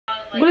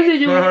What is he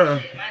doing? Hold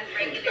on.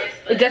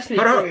 Destiny.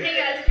 Hold on. Hey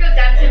guys, it's your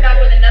Daventon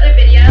back with another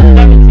video.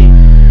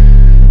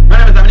 My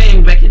name is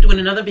Dominic, back here doing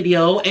another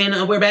video,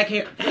 and we're back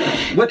here.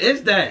 What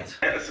is that?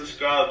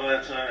 Subscribe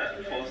button,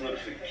 turn post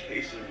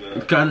notification bell.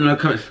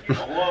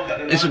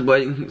 It's your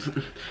boy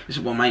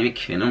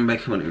Miamithekid. I'm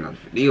back here with another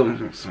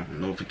video. Some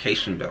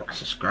notification bell.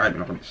 Subscribe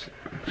and all this shit.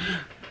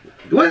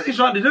 What is he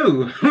trying to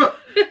do?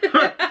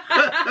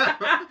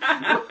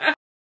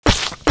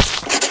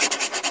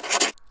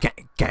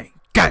 Gang.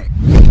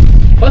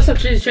 What's up,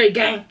 Trizzy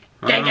gang?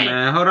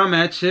 Hold on,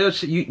 man. Chill.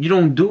 You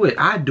don't do it.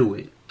 I do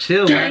it.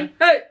 Chill, man.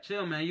 Hey.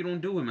 Chill, man. You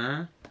don't do it,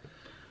 man.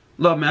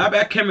 Look, man.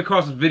 I came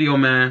across this video,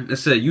 man. It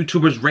said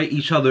YouTubers rate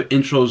each other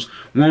intros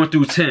 1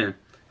 through 10.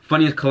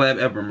 Funniest collab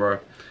ever, bro.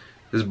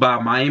 It's by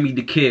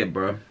Miamithekid,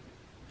 bro.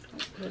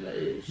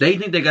 They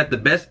think they got the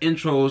best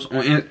intros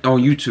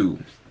on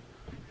YouTube.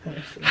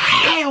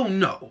 Hell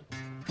no.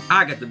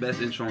 I got the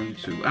best intro on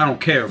YouTube. I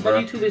don't care, bro.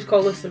 My YouTube is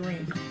called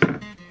Listerine.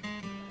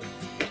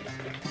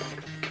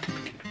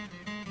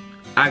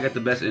 I got the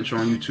best intro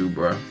on YouTube,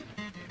 bro.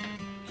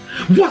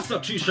 What's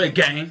up, TrizzyFunny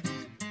gang?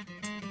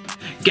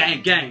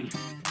 Gang.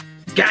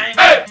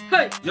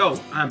 Hey. Yo,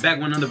 I'm back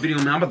with another video,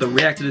 man. I'm about to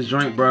react to this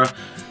joint, bro.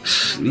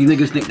 These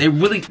niggas think they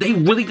really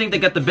think they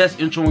got the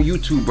best intro on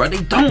YouTube, bro.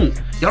 They don't.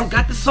 Y'all don't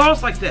got the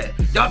sauce like that.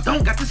 Y'all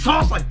don't got the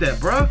sauce like that,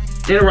 bro.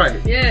 Ain't it right?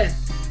 Yeah.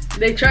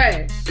 They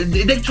trash.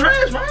 They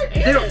trash, right?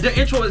 Yeah. Their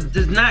intro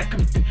is not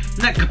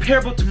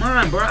comparable to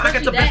mine, bro. I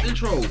got the best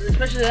intro.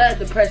 Especially that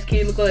depressed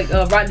kid look like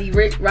Rodney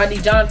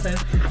Johnson,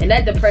 and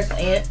that depressed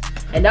ant,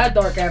 and that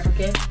dark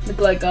African look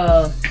like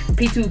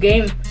P2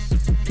 game.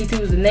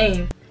 P2 is the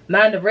name.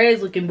 Mind the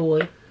Reds looking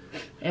boy.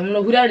 I don't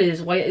know who that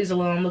is. White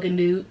Islam looking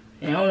dude.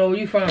 And I don't know where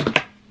you from.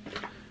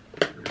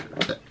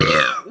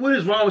 What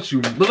is wrong with you?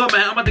 But look,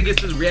 man, I'm about to get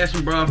to this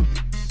reaction, bro.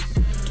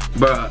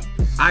 Bruh,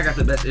 I got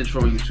the best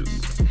intro on YouTube.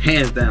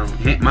 Hands down.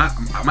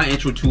 My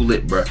intro too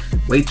lit, bruh.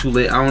 Way too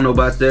lit. I don't know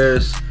about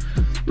theirs.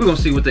 We're gonna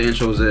see what the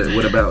intro's at.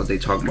 What about what they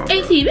talking about,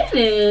 bruh. 18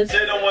 minutes.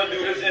 They don't want to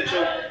do this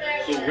intro,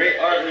 so rate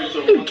our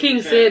intro. Who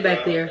King said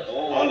back there?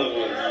 All of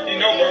us. You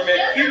know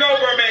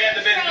Mermaid at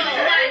the beginning.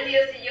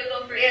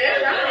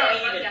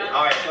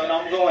 Alright, so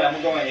now I'm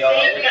going, y'all.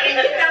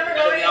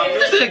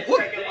 This thing,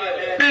 what?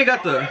 Man,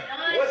 got the...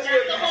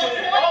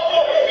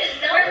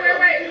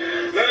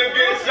 Let him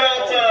get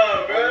some time,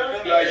 bro.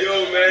 Like, yo,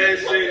 man,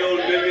 this ain't no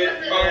limit.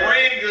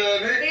 Ring good,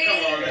 man.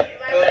 Come on, man.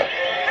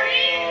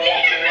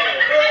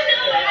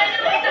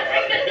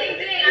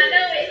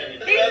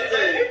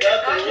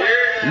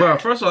 Bro,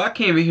 first of all, I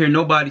can't even hear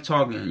nobody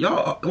talking.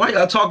 Y'all, why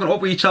y'all talking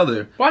over each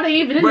other? Why they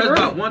even in the room? There's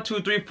about 1, 2,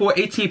 3, 4,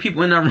 18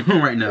 people in that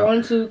room right now.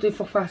 1, 2, 3,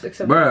 4, 5, 6,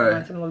 7, 8, Bruh.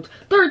 9, 10, 11,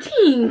 12,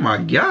 13. Oh my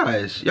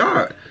gosh,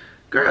 y'all,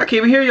 girl, I can't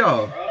even hear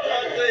y'all.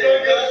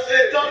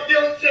 Talk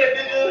your shit,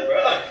 nigga.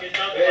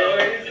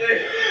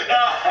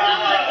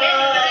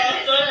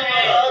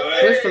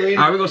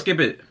 Alright, we're gonna skip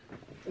it.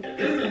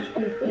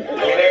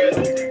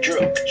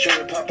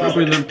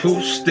 Open the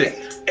pool stick.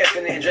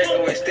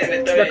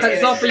 Yeah, cause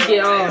it's all free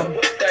get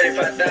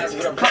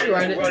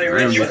copyrighted. I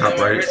am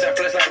copyrighted.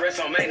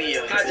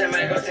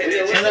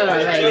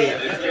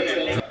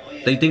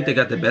 They think they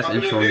got the best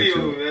intro on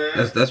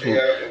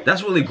YouTube.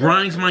 That's really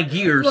grinds my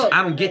gears. Look,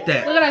 I don't get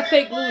that. Look at that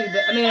fake Louis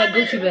bag. I mean that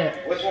Gucci bag.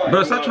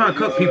 Bro, stop trying to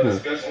cook people.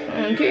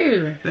 I don't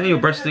care. That ain't your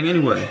best thing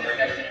anyway.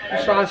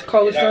 That's why it's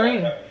called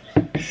Listerine.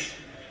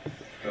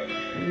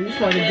 You just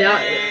want to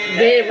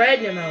dead red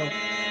in your mouth.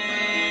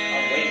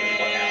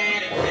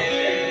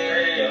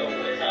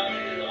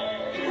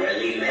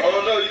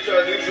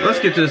 Let's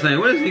get to this thing.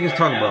 What is niggas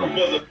talking about?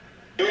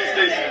 They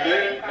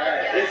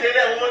say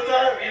that one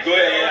time? Go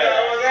ahead,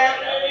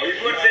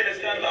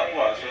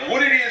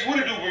 What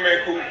it do, man?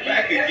 Cool.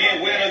 Back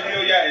again, with us,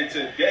 y'all, and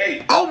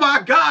today. Oh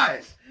my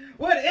gosh!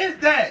 What is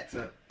that?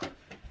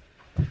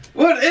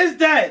 What is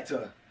that?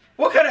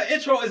 What kind of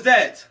intro is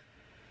that?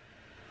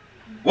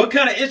 What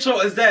kind of intro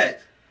is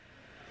that?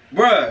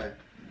 Bruh,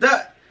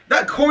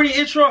 that corny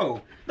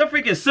intro. The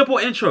freaking simple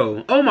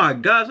intro. Oh my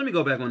gosh, let me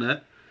go back on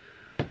that.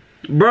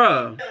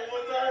 Bruh.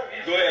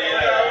 Go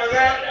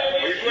ahead,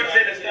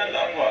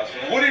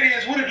 What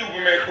it do,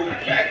 man? Cool.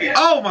 Back again.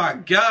 Oh my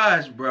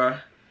gosh, bruh.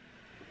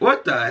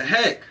 What the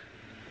heck?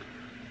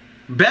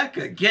 Back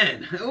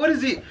again. What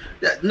is he?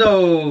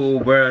 No,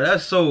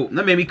 bruh.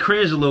 That made me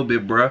cringe a little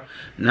bit, bruh.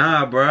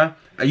 Nah, bruh.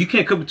 You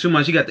can't cook it too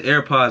much. You got the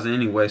AirPods in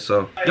anyway,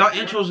 so y'all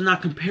intros are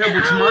not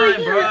comparable to mine,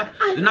 bruh.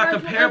 They're not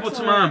comparable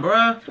to mine,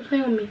 bruh. Stop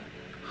playing with me.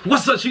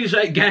 What's up,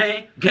 TrizzyFunny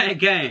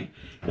gang?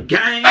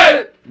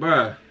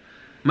 Bruh.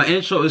 My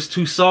intro is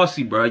too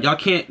saucy, bruh. Y'all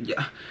can't.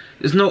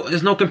 There's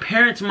no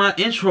comparing to my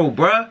intro,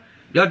 bruh.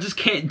 Y'all just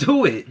can't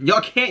do it.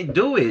 Y'all can't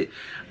do it.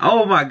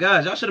 Oh my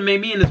gosh, y'all should have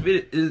made me in this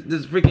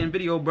freaking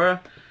video, bruh.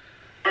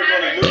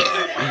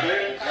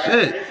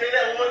 Shit.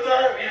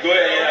 Go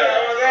ahead,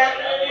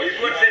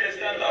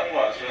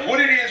 What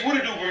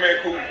it do, man?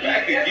 Cool.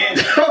 Back again.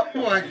 Oh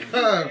my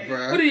god,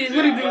 bro.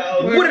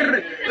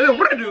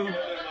 What it do?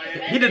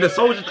 He did the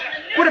soldier.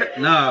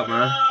 Nah,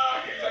 bro.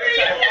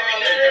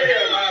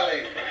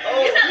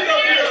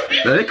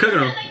 Nah, they cooking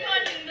him.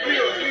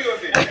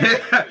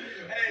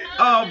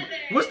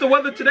 What's the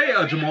weather today,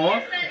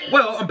 Jamal?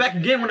 Well, I'm back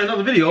again with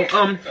another video.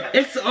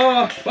 It's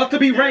about to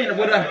be rain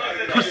with a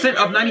 %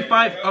 of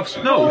 95 of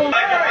snow.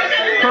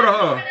 Hold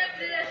on.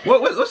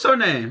 What's her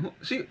name?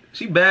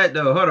 She bad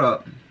though. Hold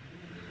up.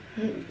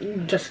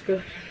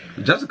 Jessica.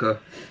 Jessica?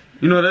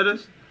 You know what that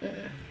is?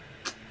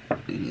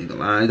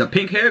 The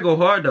pink hair go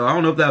hard though. I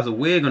don't know if that was a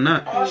wig or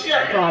not. Probably.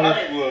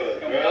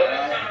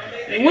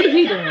 What is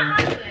he doing?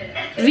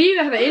 Does he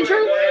even have an intro?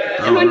 I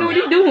don't know what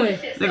he's doing.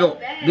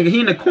 Nigga,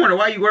 he in the corner.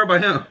 Why you worried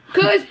about him?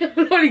 Cause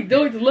what he's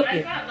doing is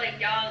looking. Mine's not like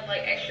y'all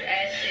like extra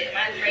ass shit.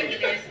 Mine's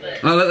regular,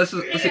 but. Let's Hey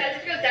guys,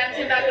 let's go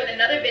back with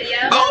another video.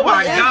 Oh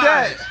my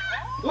god!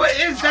 What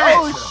is that?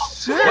 Oh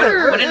shit!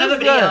 What another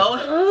video?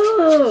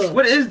 Oh.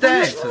 What is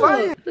that? Look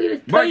at this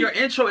Bro, teeth. your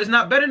intro is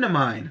not better than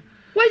mine.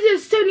 Why is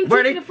there 70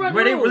 teeth in the front row?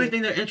 Where they really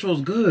think their intro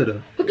is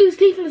good? Look at his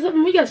teeth in the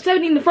front. We got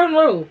 70 in the front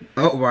row.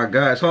 Oh my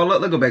gosh. So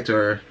let's go back to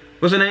her.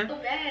 What's her name? So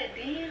bad,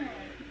 damn.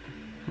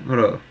 Hold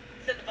up.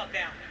 Sit the fuck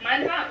down.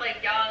 Mine's not like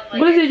y'all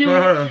like. What is it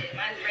doing? Hold up.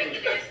 Mine's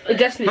regular, but.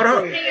 Destiny. Hold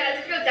up. Hey guys,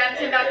 let's go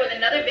back with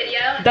another video.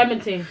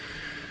 Diamond team.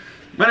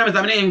 My name is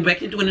Dominic.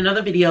 Back into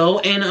another video,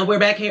 and we're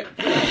back here.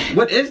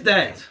 What is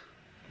that?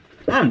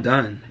 I'm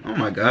done. Oh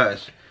my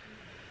gosh.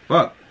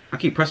 Fuck. I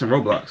keep pressing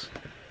Roblox.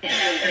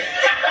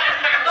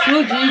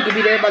 Smooth G could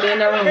beat everybody in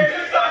that room.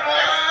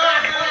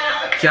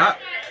 See,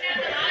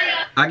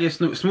 I get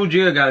Smooth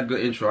G got a good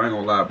intro. I ain't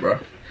gonna lie, bro.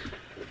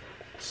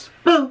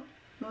 Oh,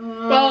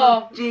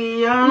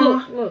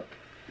 look.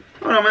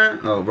 Hold on, man.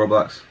 Oh,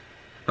 Roblox.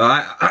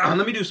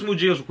 Let me do Smooth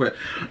G real quick.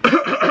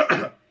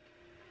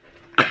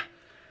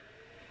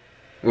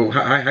 Well,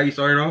 how you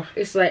start it off?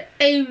 It's like,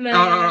 amen.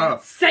 Hold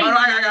on, Say man.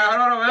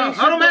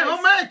 Hold on,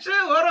 man. Chill.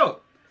 Hold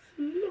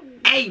on.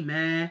 Hey,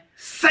 man.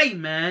 Say,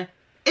 man.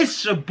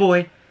 It's your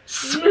boy,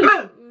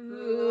 Smooth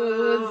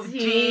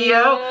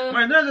G-O.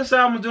 Man, that's the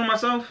sound I'm doing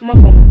myself. My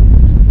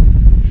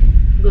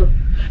phone. Go.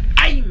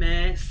 Hey,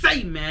 man.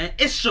 Say, man.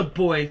 It's your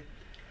boy,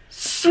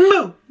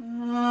 Smooth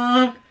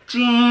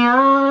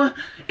G-O.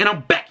 And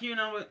I'm back here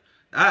now with...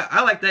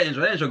 I like that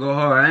intro. That intro go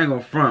hard. I ain't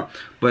gonna front.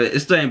 But it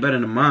still ain't better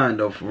than mine,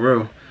 though, for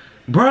real.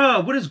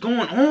 Bruh, what is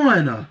going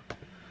on?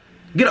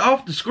 Get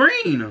off the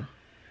screen.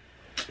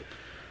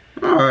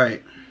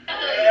 Alright.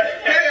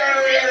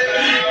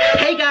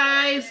 Hey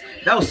guys!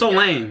 That was so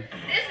lame.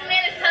 This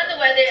man is tons of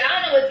weather. I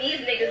don't know what these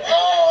niggas do.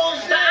 Oh,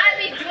 but I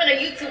be doing a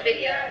YouTube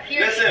video.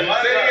 Listen,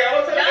 my Y'all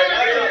know some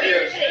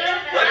weird shit. I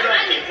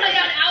need to tell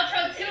y'all the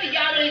outro too.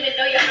 Y'all don't even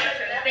know your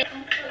outro.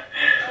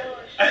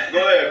 Go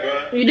ahead, bro.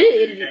 You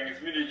did edit it.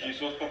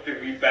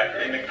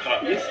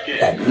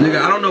 Nigga,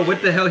 I don't know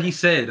what the hell he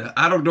said.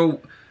 I don't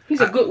know. He's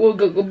a good. I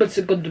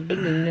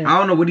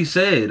don't know what he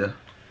said. Go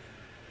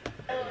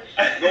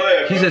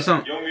ahead. He said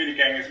something.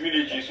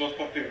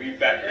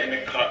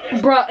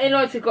 Bro, you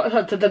know, to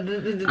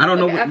I don't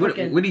know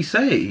what he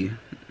say.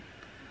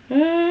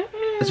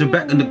 It's your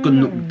back in the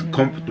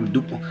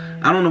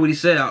I don't know what he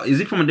said. Is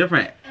he from a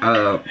different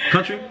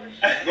country? Go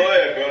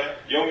ahead, bro.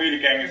 Yo, Moody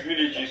Gang, it's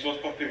Moody Juice.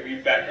 What's poppin'? We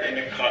back in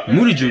the cut.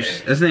 Moody Juice.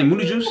 That's his name,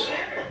 Moody Juice.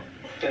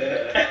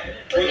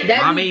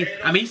 That I mean,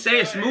 he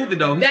said smooth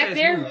though. He back said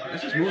there? Smooth.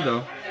 That's just smooth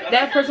though.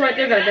 That person right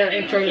there got that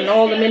intro and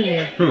all of them in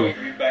here. Who?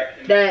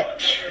 That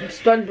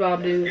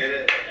SpongeBob dude.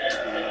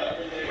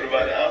 What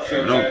about the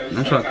outfit?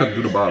 Don't try to cook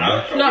do the ball,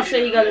 bro. No, I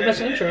said he got the best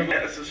intro.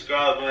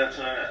 Subscribe button,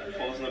 turn that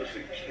post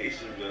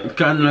notification bell.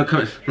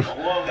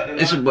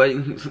 It's your boy.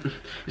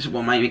 It's your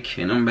boy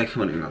Miamithekid. I'm back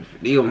with another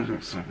video.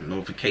 Some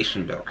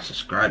notification bell.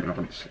 Subscribe.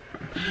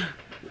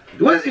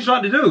 What is he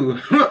trying to do?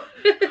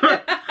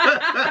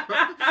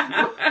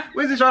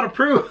 What is he trying to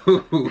prove?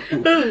 Dude,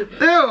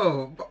 I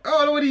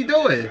don't know what he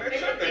doing.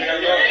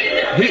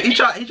 He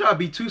try to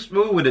be too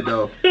smooth with it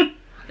though.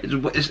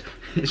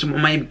 It's my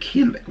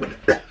Miamithekid back with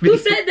it. Who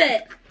said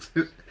that?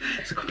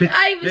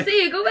 I even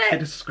see it. Go back. Hit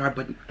the subscribe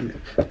button.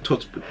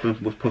 Post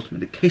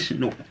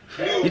notification. No.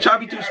 You try to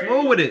be too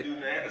smooth with it.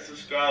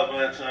 Subscribe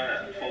button, turn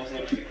that post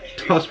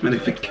notification. Post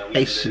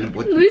notification.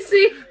 Let me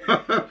see.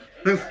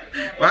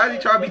 Why did he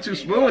try to be too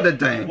smooth with that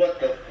thing? What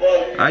the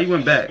fuck? How you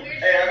went back?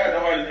 Hey, I got the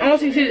hardest. I want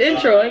to see his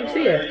intro. I didn't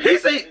see it. He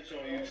say.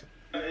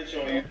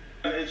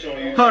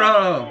 Hold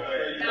on.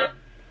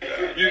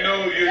 You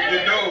know.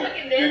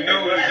 Hey, I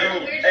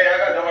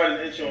got the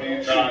hardest intro on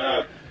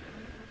YouTube.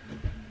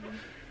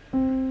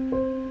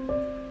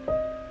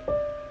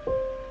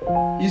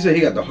 You said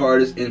he got the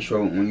hardest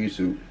intro on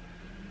YouTube.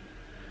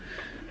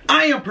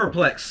 I am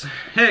perplexed.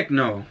 Heck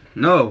no.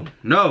 No.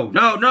 I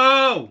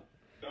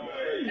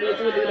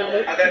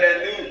got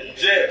that new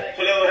jet.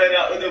 Pull over head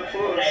out with the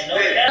pool.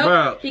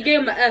 Bro, He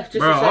gave him an F just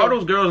bro, to say. all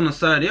those girls on the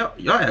side,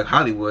 y'all act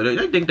Hollywood.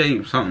 They think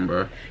they something,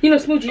 bro. You know,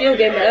 Smooth G.O.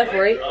 gave him an F,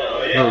 right?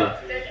 Who?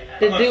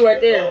 This dude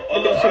right there.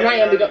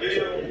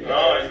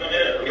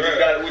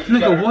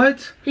 Nigga,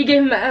 what? He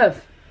gave him an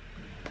F.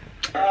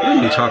 What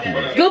are you talking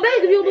about? Go back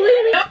if you don't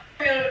believe me.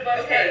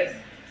 Okay.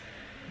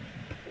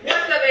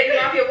 What's up, baby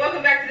Mafia?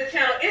 Welcome back to the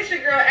channel. It's your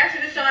girl,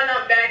 Ashley Deshawn.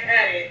 I'm back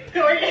at it.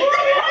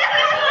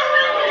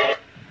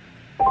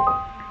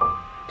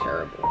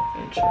 Terrible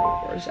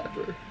intro. Worst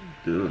ever.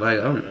 Dude, like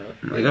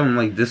I'm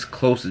like this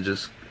close to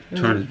just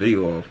turn this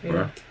video off,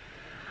 bro.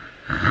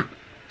 Yeah.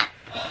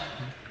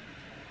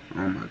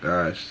 Oh my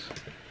gosh.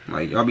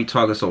 Like y'all be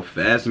talking so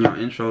fast in your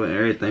intro and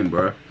everything,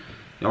 bro.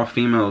 Y'all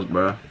females,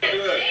 bro. You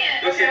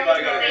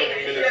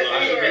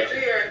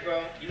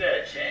got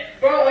a chance.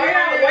 Bro, why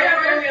y'all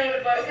bring me on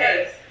the bus?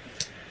 Okay.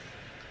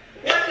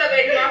 What's up,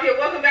 baby mafia?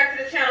 Welcome back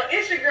to the channel.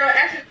 It's your girl,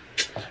 Ashley.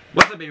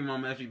 What's up, baby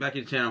mama? Ashley, back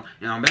in the channel,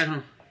 and I'm back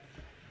on.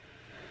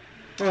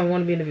 I don't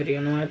want to be in the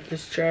video, no.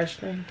 This trash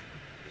thing.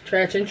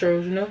 Trash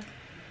intros, you know?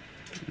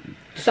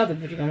 Stop the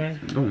video, man.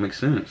 It don't make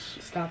sense.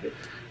 Stop it.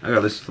 I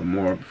gotta listen to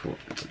more before.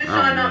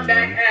 I'm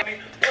back at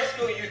me. What's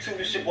good, YouTube?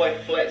 It's your boy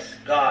Flex.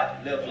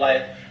 God, live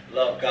life,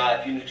 love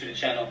God. If you're new to the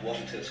channel,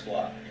 welcome to the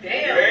squad.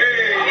 Damn.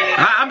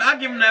 I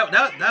give him that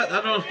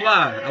one's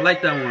fly. I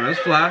like that one.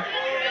 It's fly.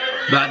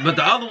 But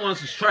the other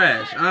ones is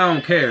trash. I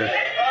don't care.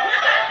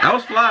 That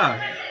was fly.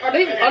 Are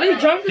they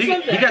drunk or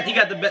something? He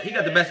got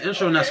the best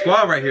intro in that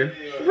squad right here.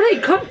 Where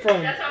they come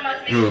from?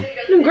 Who?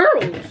 Them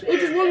girls. It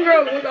was just one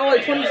girl. It was only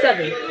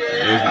 27. It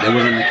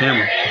wasn't in the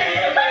camera.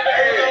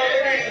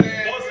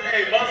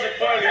 Hey, Boss and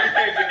Funny, you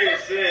can't forget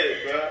Sid,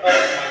 bro.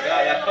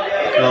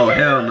 Oh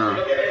hell no.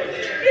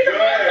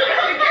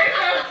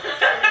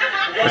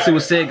 Let's see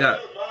what Sid got.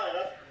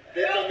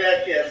 They told me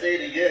I can't say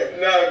it again.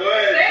 No, go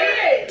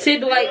ahead.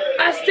 Sid be like,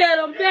 I said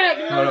I'm back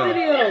in the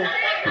video.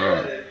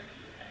 Hold on.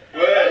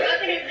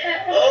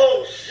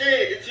 Oh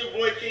shit, it's your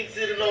boy King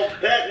sitting on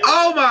back.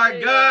 Oh my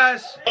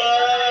gosh.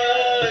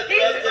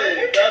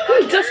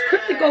 Who's just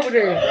cryptic over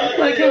there?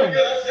 Like him.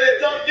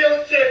 Talk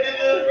your shit,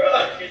 nigga.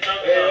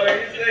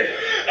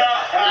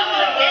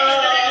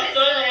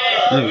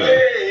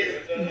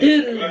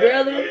 Dude,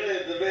 brother.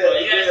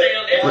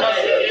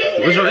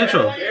 What's your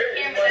intro?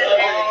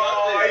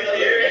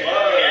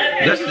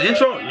 That's his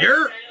intro?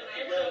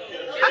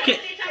 I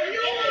can't.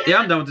 Yeah,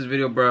 I'm done with this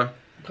video, bro.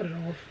 Cut it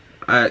off.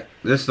 Alright,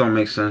 this don't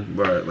make sense,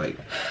 bro. Like,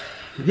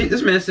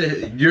 this man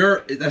said,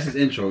 that's his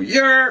intro.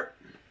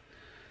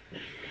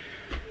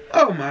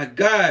 Oh my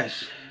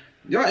gosh.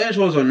 Y'all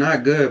intros are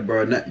not good,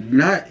 bro.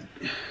 Not.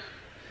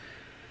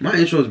 My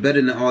intro is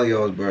better than all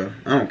y'all's, bro.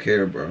 I don't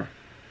care, bro.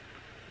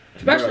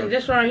 Especially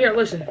this right here.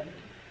 Listen.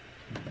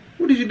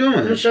 What are you doing?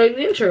 I'm gonna show you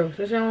the intro.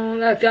 If you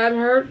haven't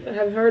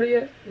heard it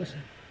yet, listen.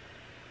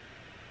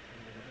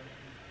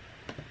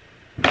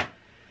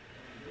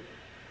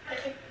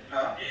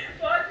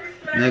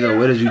 Nigga,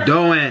 what is you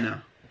doing?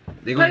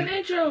 They Play the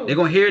intro.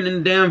 gonna hear it in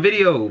the damn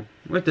video.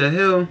 What the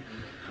hell?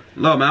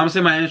 Look, man, I'm gonna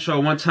say my intro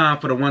one time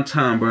for the one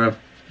time, bro.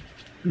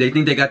 They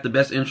think they got the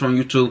best intro on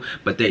YouTube,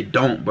 but they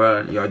don't,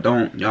 bro. Y'all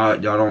don't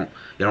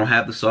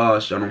have the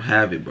sauce. Y'all don't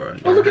have it, bro.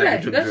 Oh, look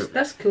at that.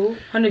 That's cool.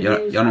 100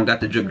 views. Y'all don't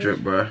got the drip,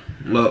 bro.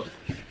 Look.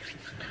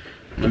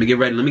 Let me get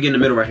ready. Let me get in the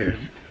middle right here.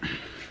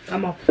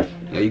 I'm off.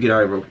 Yeah, you get out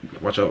here, bro.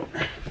 Watch out.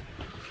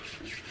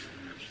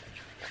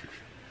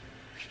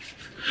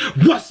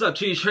 What's up,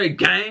 Cheese Tray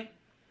Gang?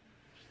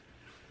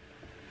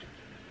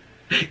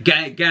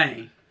 Gang.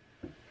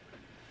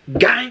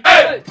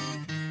 Hey!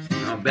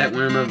 I'm back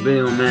with another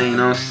video, man. You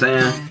know what I'm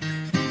saying?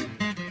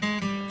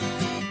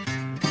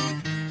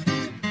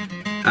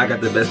 I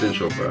got the best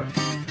intro, bro.